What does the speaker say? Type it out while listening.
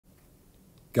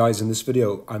Guys, in this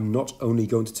video, I'm not only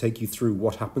going to take you through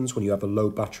what happens when you have a low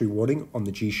battery warning on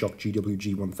the G-Shock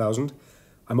GWG-1000,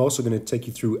 I'm also going to take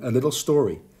you through a little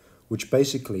story, which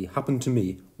basically happened to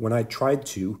me when I tried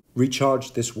to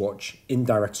recharge this watch in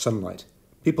direct sunlight.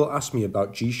 People ask me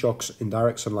about G-Shocks in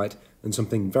direct sunlight, and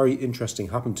something very interesting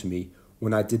happened to me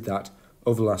when I did that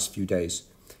over the last few days.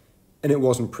 And it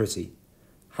wasn't pretty.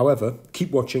 However,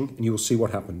 keep watching and you will see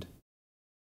what happened.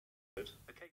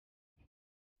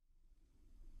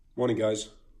 Morning guys.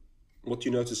 What do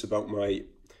you notice about my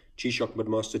G-Shock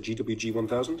Mudmaster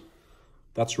GWG-1000?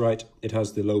 That's right, it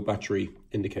has the low battery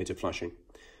indicator flashing.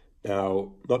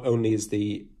 Now, not only is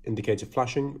the indicator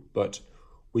flashing, but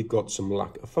we've got some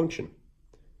lack of function.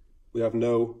 We have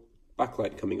no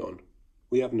backlight coming on.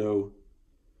 We have no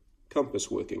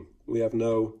compass working. We have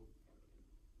no...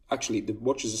 Actually, the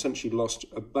watch has essentially lost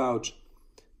about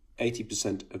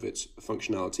 80% of its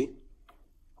functionality.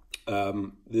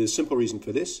 The simple reason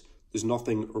for this, there's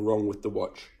nothing wrong with the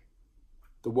watch.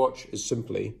 The watch has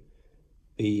simply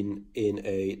been in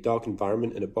a dark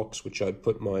environment in a box which I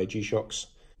put my G-Shocks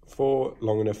for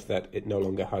long enough that it no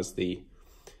longer has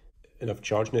enough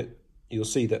charge in it. You'll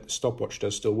see that the stopwatch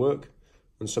does still work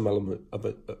and some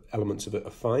elements of it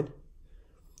are fine.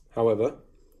 However,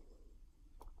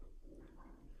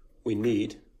 we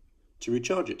need to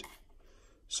recharge it.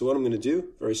 So what I'm going to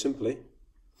do, very simply,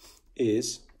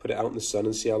 is put it out in the sun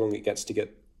and see how long it takes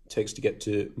to get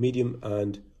to medium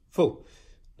and full.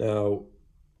 Now,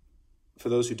 for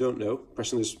those who don't know,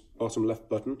 pressing this bottom left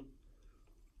button,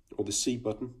 or the C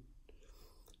button,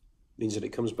 means that it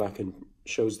comes back and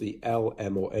shows the L,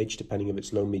 M, or H, depending if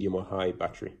it's low, medium, or high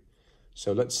battery.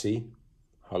 So let's see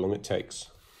how long it takes.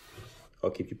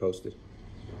 I'll keep you posted.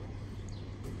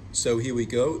 So here we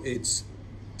go. It's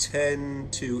 10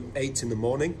 to 8 in the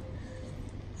morning.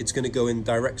 It's going to go in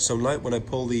direct sunlight. When I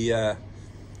pull the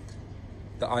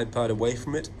iPad away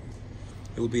from it,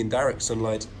 it will be in direct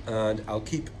sunlight, and I'll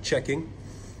keep checking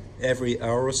every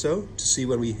hour or so to see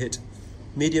when we hit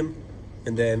medium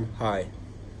and then high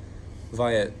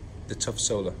via the tough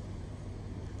solar.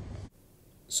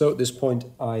 So at this point,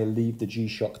 I leave the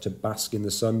G-Shock to bask in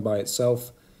the sun by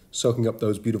itself, soaking up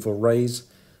those beautiful rays,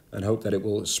 and hope that it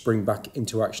will spring back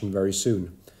into action very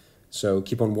soon. So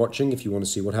keep on watching if you want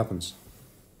to see what happens.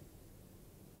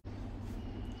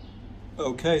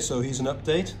 Okay, so here's an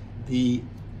update. The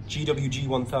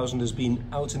GWG-1000 has been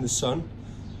out in the sun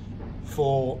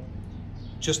for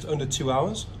just under 2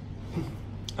 hours.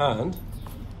 And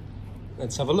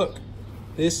let's have a look.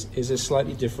 This is a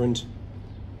slightly different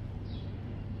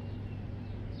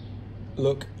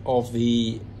look of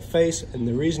the face, and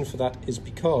the reason for that is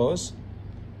because,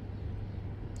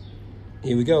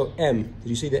 here we go, M. Did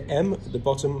you see the M at the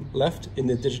bottom left in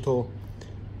the digital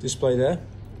display there?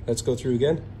 Let's go through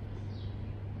again.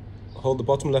 Hold the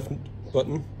bottom left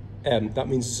button, M, that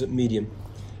means it's at medium.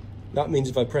 That means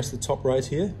if I press the top right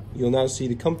here, you'll now see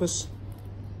the compass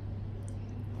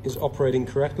is operating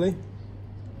correctly.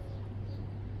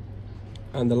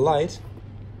 And the light,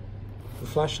 the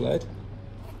flashlight,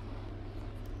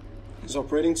 is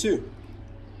operating too.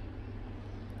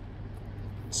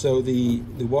 So the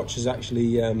watch has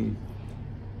actually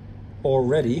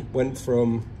already went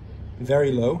from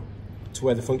very low to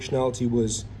where the functionality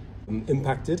was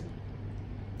impacted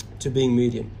to being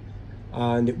medium.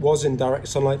 And it was in direct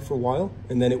sunlight for a while,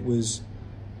 and then it was,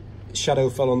 shadow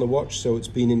fell on the watch, so it's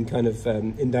been in kind of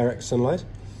indirect sunlight.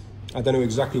 I don't know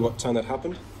exactly what time that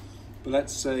happened, but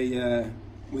let's say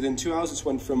within 2 hours it's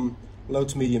went from low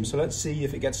to medium. So let's see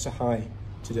if it gets to high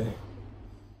today.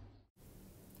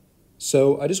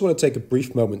 So I just want to take a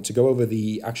brief moment to go over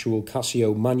the actual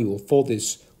Casio manual for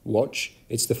this watch.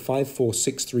 It's the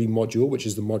 5463 module, which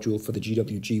is the module for the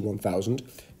GWG-1000,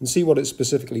 and see what it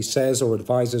specifically says or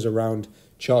advises around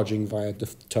charging via the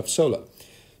tough solar.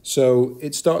 So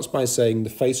it starts by saying the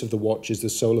face of the watch is the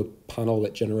solar panel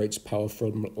that generates power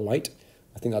from light.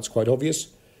 I think that's quite obvious.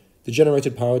 The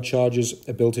generated power charges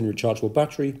a built-in rechargeable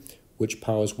battery, which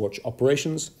powers watch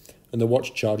operations, and the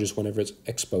watch charges whenever it's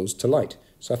exposed to light.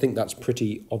 So I think that's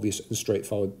pretty obvious and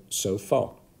straightforward so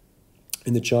far.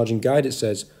 In the charging guide, it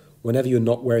says, whenever you're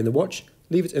not wearing the watch,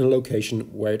 leave it in a location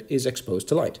where it is exposed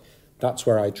to light. That's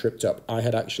where I tripped up. I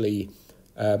had actually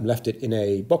left it in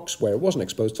a box where it wasn't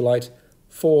exposed to light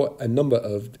for a number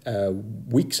of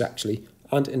weeks, actually,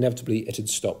 and inevitably it had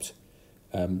stopped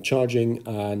charging,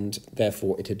 and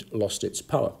therefore it had lost its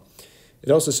power. It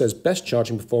also says best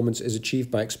charging performance is achieved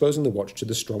by exposing the watch to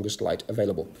the strongest light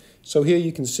available. So here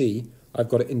you can see I've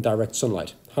got it in direct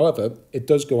sunlight. However, it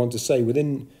does go on to say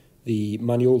within the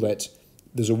manual that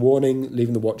there's a warning,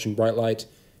 leaving the watch in bright light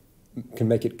can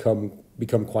make it come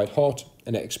become quite hot,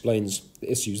 and it explains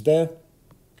the issues there.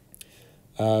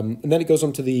 And then it goes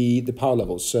on to the power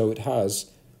levels. So it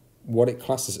has what it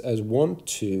classes as 1,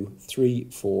 2, 3,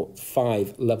 4,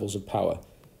 5 levels of power.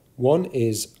 1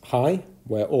 is high,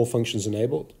 where all functions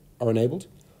are enabled.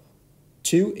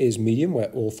 2 is medium, where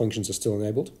all functions are still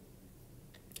enabled.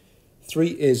 3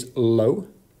 is low,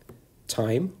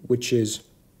 time, which is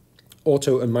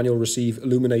auto and manual receive,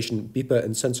 illumination, beeper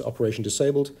and sensor operation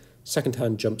disabled. Second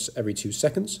hand jumps every 2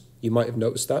 seconds. You might have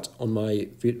noticed that on my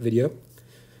video.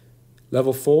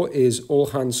 Level 4 is all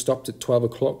hands stopped at 12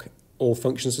 o'clock, all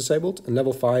functions disabled. And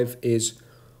level 5 is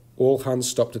all hands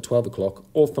stopped at 12 o'clock,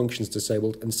 all functions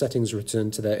disabled, and settings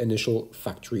return to their initial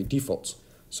factory defaults.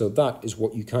 So that is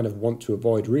what you kind of want to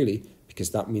avoid, really,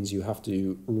 because that means you have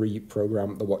to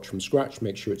reprogram the watch from scratch,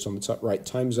 make sure it's on the right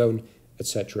time zone,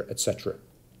 etc., etc.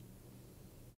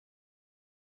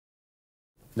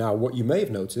 Now, what you may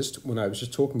have noticed when I was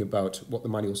just talking about what the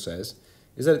manual says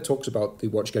is that it talks about the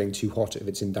watch getting too hot if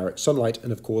it's in direct sunlight,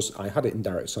 and of course I had it in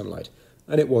direct sunlight,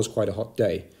 and it was quite a hot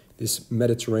day. This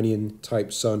Mediterranean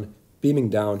type sun beaming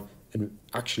down, and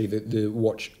actually the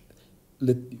watch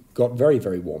got very,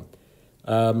 very warm.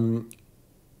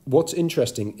 What's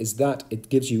interesting is that it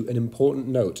gives you an important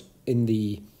note in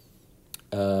the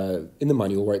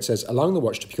manual where it says, allowing the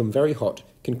watch to become very hot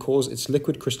can cause its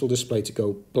liquid crystal display to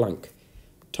go blank,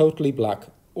 totally black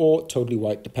or totally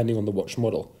white depending on the watch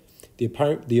model. The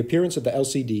appearance of the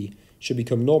LCD should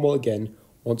become normal again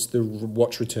once the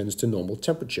watch returns to normal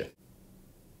temperature.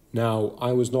 Now,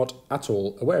 I was not at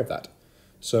all aware of that.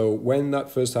 So when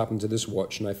that first happened to this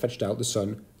watch and I fetched out the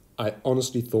sun, I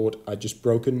honestly thought I'd just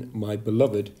broken my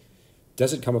beloved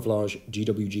Desert Camouflage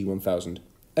GWG-1000.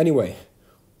 Anyway,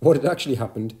 what had actually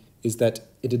happened is that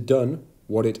it had done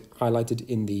what it highlighted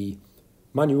in the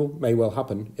manual may well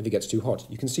happen if it gets too hot.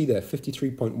 You can see there,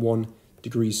 53.1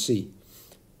 degrees C.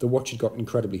 The watch had got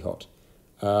incredibly hot.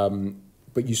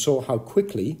 But you saw how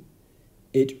quickly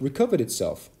it recovered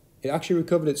itself. It actually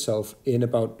recovered itself in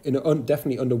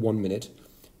definitely under 1 minute,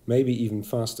 maybe even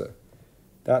faster.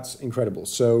 That's incredible.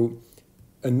 So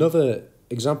another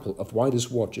example of why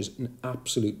this watch is an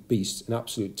absolute beast, an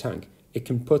absolute tank. It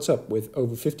can put up with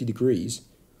over 50 degrees.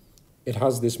 It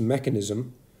has this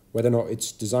mechanism, whether or not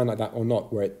it's designed like that or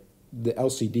not, where the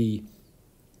LCD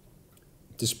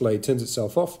display turns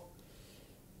itself off.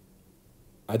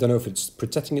 I don't know if it's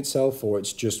protecting itself or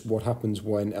it's just what happens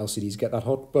when LCDs get that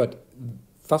hot, but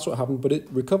that's what happened, but it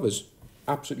recovers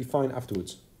absolutely fine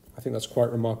afterwards. I think that's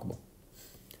quite remarkable.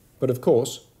 But of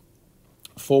course,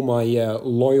 for my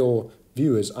loyal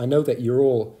viewers, I know that you're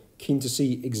all keen to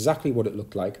see exactly what it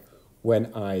looked like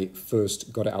when I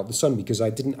first got it out of the sun, because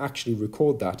I didn't actually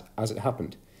record that as it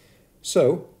happened.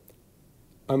 So,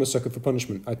 I'm a sucker for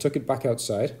punishment. I took it back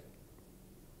outside,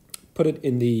 put it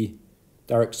in the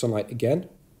direct sunlight again,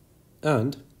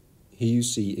 and here you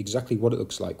see exactly what it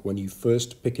looks like when you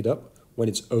first pick it up, when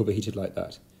it's overheated like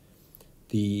that.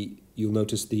 You'll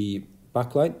notice the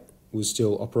backlight was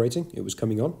still operating. It was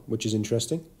coming on, which is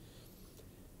interesting.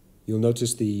 You'll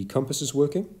notice the compass is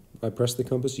working. I press the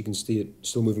compass, you can see it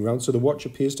still moving around. So the watch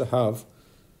appears to have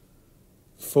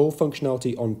full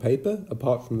functionality on paper,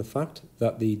 apart from the fact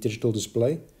that the digital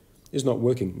display is not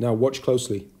working. Now watch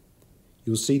closely.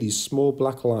 You'll see these small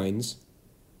black lines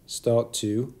start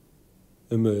to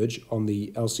emerge on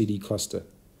the LCD cluster.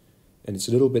 And it's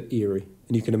a little bit eerie.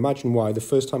 And you can imagine why. The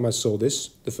first time I saw this,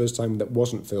 the first time that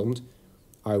wasn't filmed,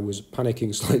 I was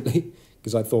panicking slightly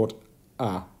because I thought,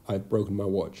 I've broken my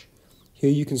watch. Here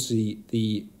you can see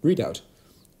the readout,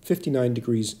 59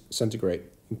 degrees centigrade,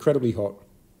 incredibly hot.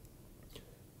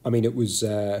 I mean, it was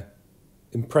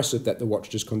impressive that the watch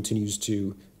just continues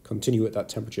to continue at that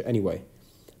temperature anyway.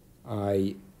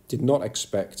 I did not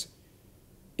expect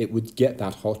it would get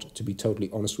that hot, to be totally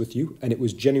honest with you, and it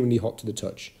was genuinely hot to the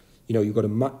touch. You know, you've got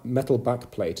a metal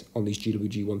back plate on these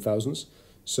GWG-1000s,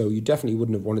 so you definitely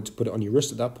wouldn't have wanted to put it on your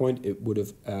wrist at that point. It would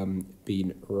have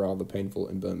been rather painful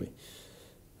and burn me.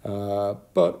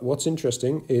 But what's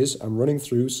interesting is I'm running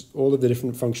through all of the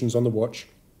different functions on the watch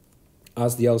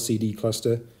as the LCD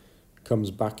cluster comes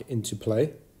back into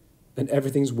play, and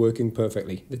everything's working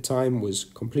perfectly. The time was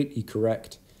completely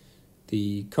correct.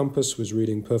 The compass was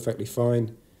reading perfectly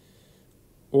fine.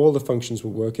 All the functions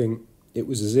were working. It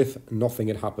was as if nothing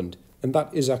had happened. And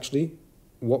that is actually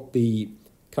what the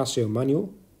Casio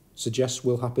manual suggests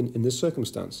will happen in this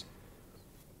circumstance.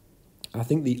 I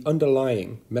think the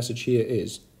underlying message here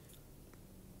is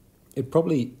it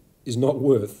probably is not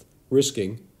worth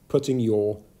risking putting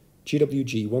your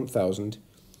GWG-1000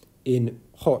 in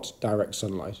hot direct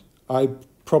sunlight. I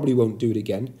probably won't do it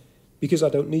again because I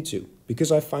don't need to. Because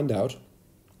I find out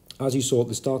as you saw at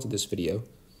the start of this video,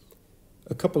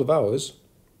 a couple of hours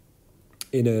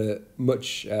in a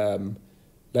much,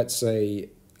 let's say,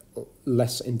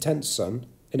 less intense sun,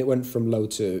 and it went from low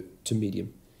to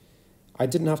medium. I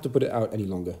didn't have to put it out any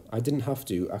longer. I didn't have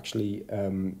to actually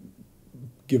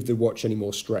give the watch any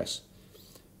more stress.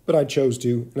 But I chose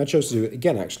to, and I chose to do it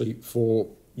again actually for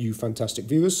you fantastic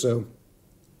viewers. So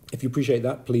if you appreciate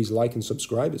that, please like and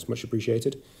subscribe. It's much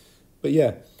appreciated. But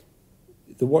yeah,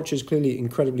 the watch is clearly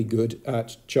incredibly good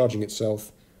at charging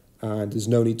itself, and there's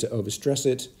no need to overstress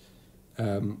it.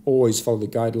 Always follow the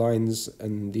guidelines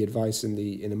and the advice in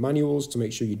the manuals to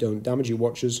make sure you don't damage your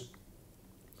watches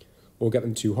or get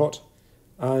them too hot.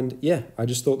 And yeah, I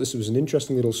just thought this was an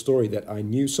interesting little story that I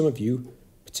knew some of you,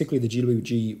 particularly the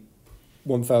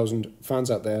GWG-1000 fans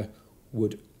out there,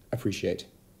 would appreciate.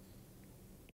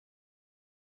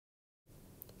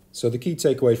 So the key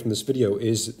takeaway from this video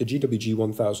is the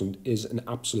GWG-1000 is an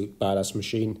absolute badass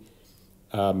machine.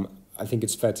 I think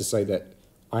it's fair to say that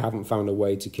I haven't found a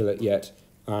way to kill it yet,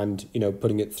 and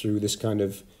putting it through this kind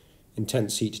of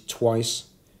intense heat twice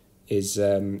is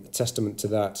a testament to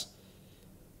that.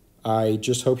 I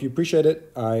just hope you appreciate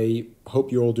it. I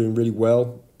hope you're all doing really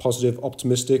well, positive,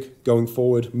 optimistic, going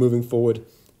forward, moving forward.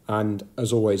 And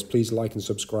as always, please like and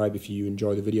subscribe if you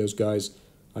enjoy the videos, guys.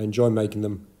 I enjoy making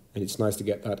them, and it's nice to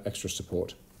get that extra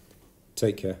support.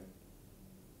 Take care.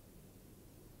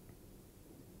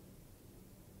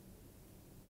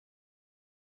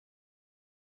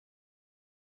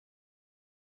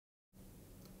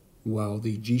 Wow,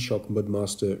 the G-Shock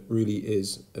Mudmaster really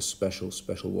is a special,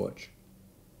 special watch.